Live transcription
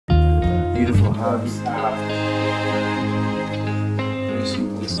house.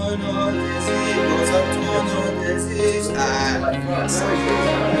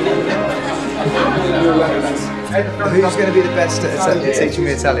 Who's going to be the best at teaching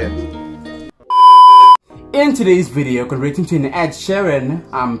me Italian? In today's video, converting to an Ed Sheeran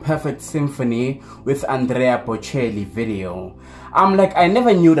Perfect Symphony with Andrea Bocelli video. I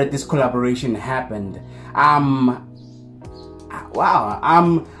never knew that this collaboration happened. Wow,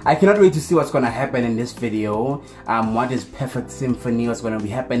 I cannot wait to see what's gonna happen in this video. What is Perfect Symphony, what's gonna be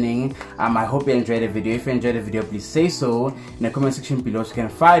happening. I hope you enjoyed the video. If you enjoyed the video, please say so in the comment section below so you can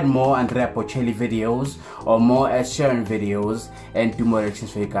find more Andrea Bocelli videos or more Ed Sheeran videos and do more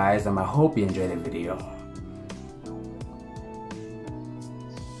reactions for you guys. I hope you enjoyed the video.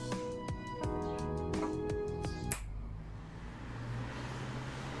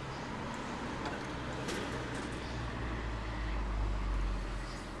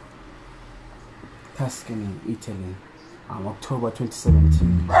 Tuscany, Italy, October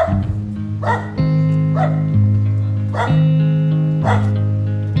 2017.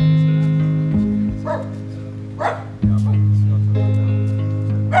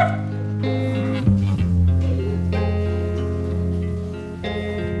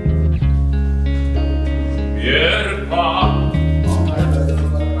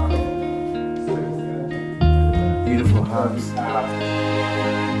 Beautiful house.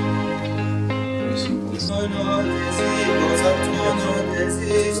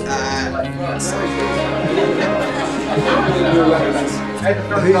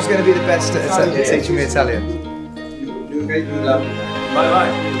 Who's going to be the best at teaching me Italian?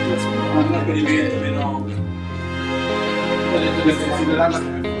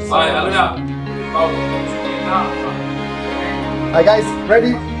 Hi guys,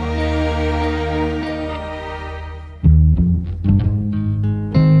 ready?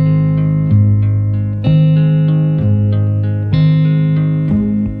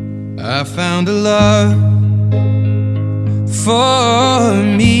 I found a love for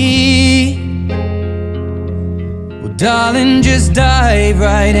me. Well, darling, just dive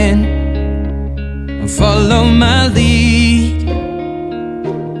right in and follow my lead.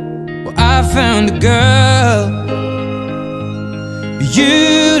 Well, I found a girl,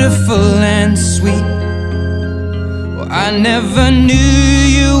 beautiful and sweet. Well, I never knew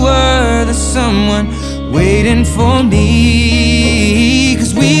you were the someone waiting for me.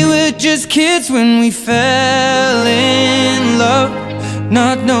 'Cause we were just kids when we fell in love,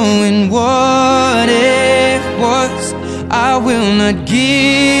 not knowing what it was. I will not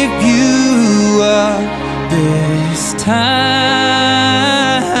give you up this time.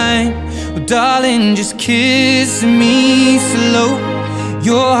 Well, darling, just kiss me slow.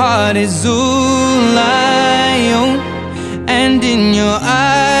 Your heart is all I own, and in your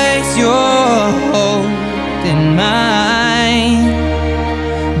eyes you're holding mine.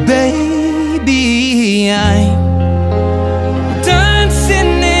 Baby, I'm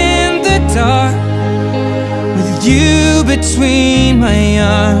dancing in the dark with you between my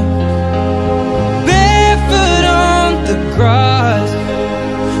arms, barefoot on the grass,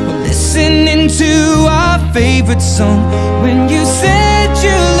 listening to our favorite song. When you said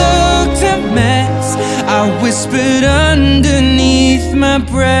you looked a mess, I whispered underneath my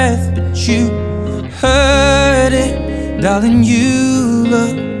breath, but you heard it. Darling, you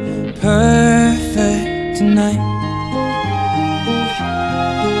look perfect tonight.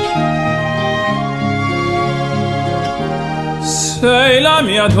 Sei la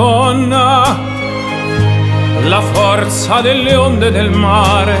mia donna, la forza delle onde del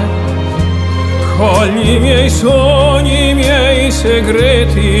mare. Cogli i miei sogni, i miei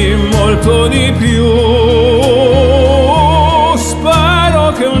segreti, molto di più.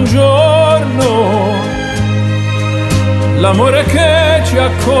 Spero che un giorno l'amore che ci ha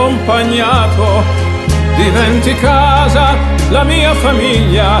accompagnato diventi casa, la mia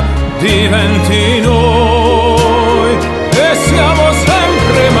famiglia diventi noi. E siamo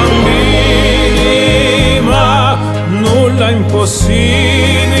sempre bambini, ma nulla è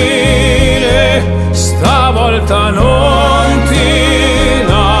impossibile. Stavolta non ti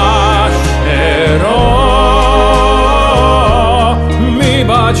lascerò. Mi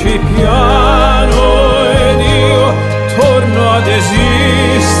baci piano ed io torno ad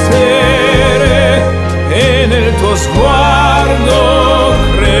esistere, e nel tuo sguardo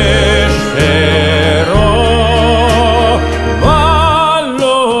crescerò.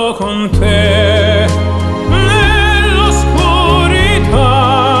 Ballo con te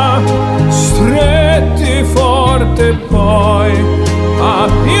nell'oscurità, stretti forte, poi a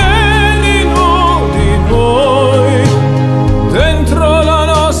piedi nudi noi, dentro la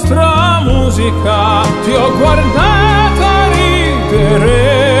nostra musica. musica, ti ho guardata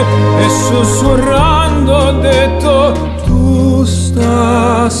ridere e sussurrando ho detto: tu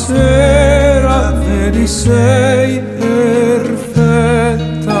stasera vedi sei perfetta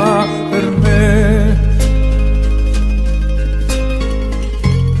per me.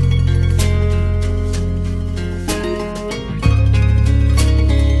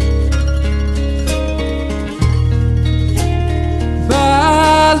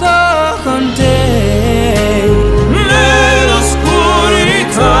 Ballo con te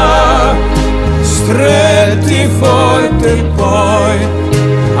nell'oscurità, stretti forte poi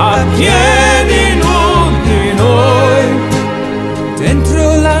a piedi nudi noi,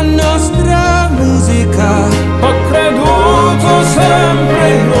 dentro la nostra musica. ho creduto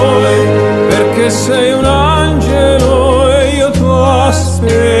sempre in noi, perché sei un angelo e io t'ho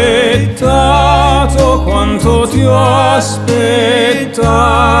aspettato quanto ti ho aspettato,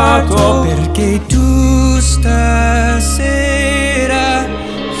 Perché tu stasera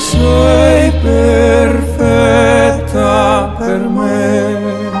sei perfetta per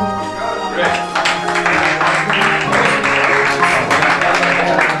me.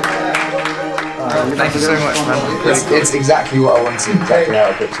 Thank you so much, man. It's exactly what I wanted, exactly how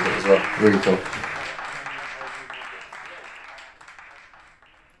I pictured it as well. Really cool.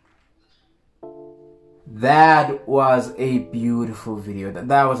 That was a beautiful video.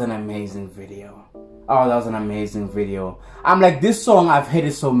 That was an amazing video. Oh, that was an amazing video. I'm like, this song, I've heard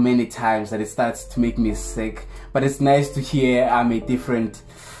it so many times that it starts to make me sick. But it's nice to hear a different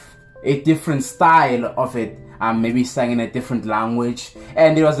style of it. Maybe sang in a different language.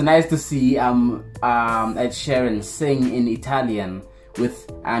 And it was nice to see Ed Sheeran sing in Italian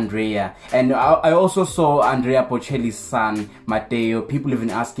with Andrea. And I also saw Andrea Bocelli's son Matteo. People have been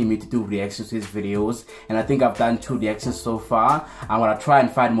asking me to do reactions to his videos, and I think I've done 2 reactions so far. I'm gonna try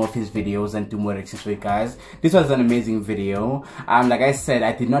and find more of his videos and do more reactions for you guys. This was an amazing video. Like I said,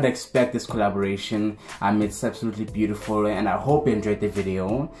 I did not expect this collaboration. It's absolutely beautiful, and I hope you enjoyed the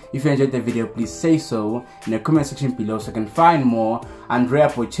video. If you enjoyed the video, please say so in the comment section below so I can find more Andrea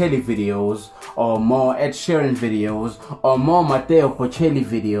Bocelli videos, or more Ed Sheeran videos, or more Matteo Bocelli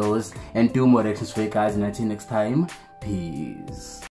videos, and do more reactions for you guys. And until next time, peace.